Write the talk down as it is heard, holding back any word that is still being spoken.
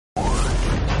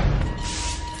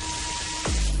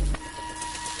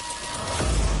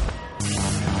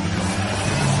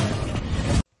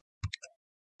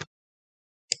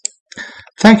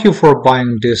Thank you for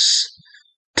buying this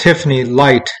Tiffany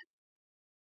light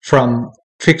from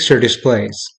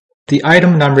FixtureDisplays. The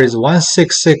item number is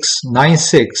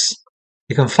 16696.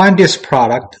 You can find this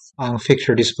product on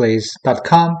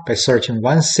FixtureDisplays.com by searching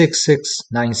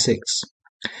 16696.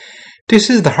 This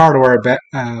is the hardware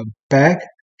bag.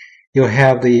 You'll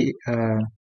have the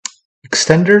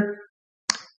extender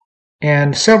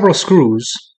and several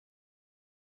screws.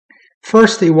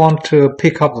 First, you want to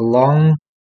pick up the long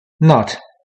nut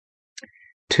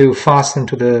to fasten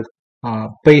to the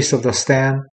base of the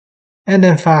stand, and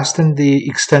then fasten the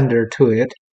extender to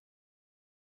it,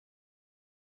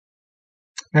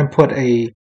 and put a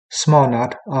small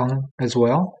nut on as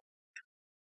well.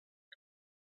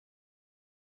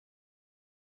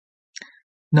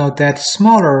 Now that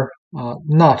smaller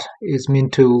nut is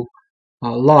meant to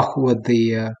lock with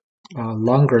the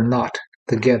longer nut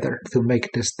together to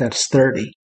make that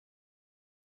sturdy.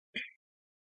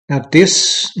 Now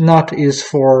this nut is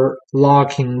for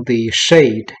locking the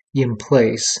shade in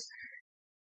place.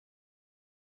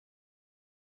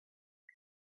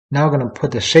 Now I'm going to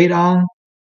put the shade on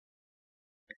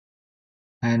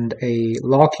and a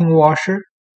locking washer.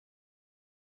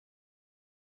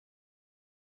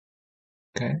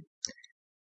 Okay.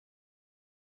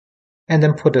 And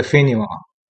then put the finial on.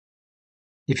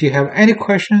 If you have any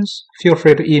questions, feel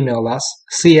free to email us,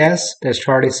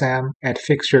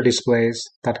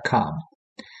 cs-charliesam@fixturedisplays.com.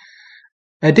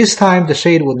 At this time, the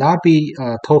shade will not be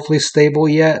totally stable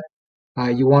yet.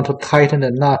 You want to tighten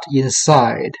the nut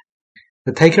inside.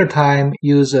 But take your time,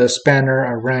 use a spanner,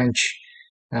 a wrench,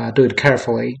 do it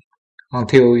carefully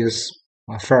until it's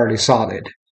fairly solid.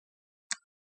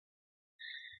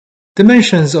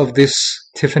 Dimensions of this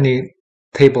Tiffany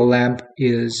table lamp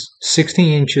is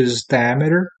 16 inches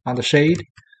diameter on the shade.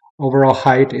 Overall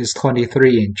height is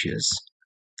 23 inches.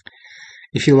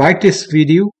 If you like this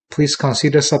video, please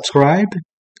consider subscribe.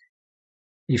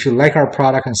 If you like our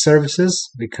product and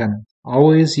services, we can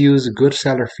always use good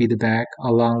seller feedback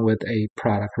along with a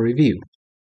product review.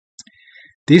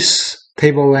 This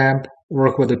table lamp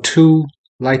works with the two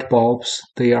light bulbs.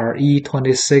 They are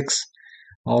E26,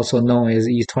 also known as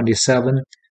E27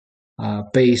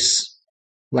 base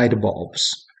light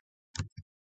bulbs.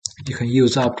 You can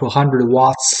use up to 100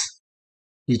 watts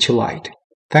each light.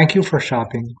 Thank you for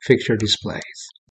shopping FixtureDisplays.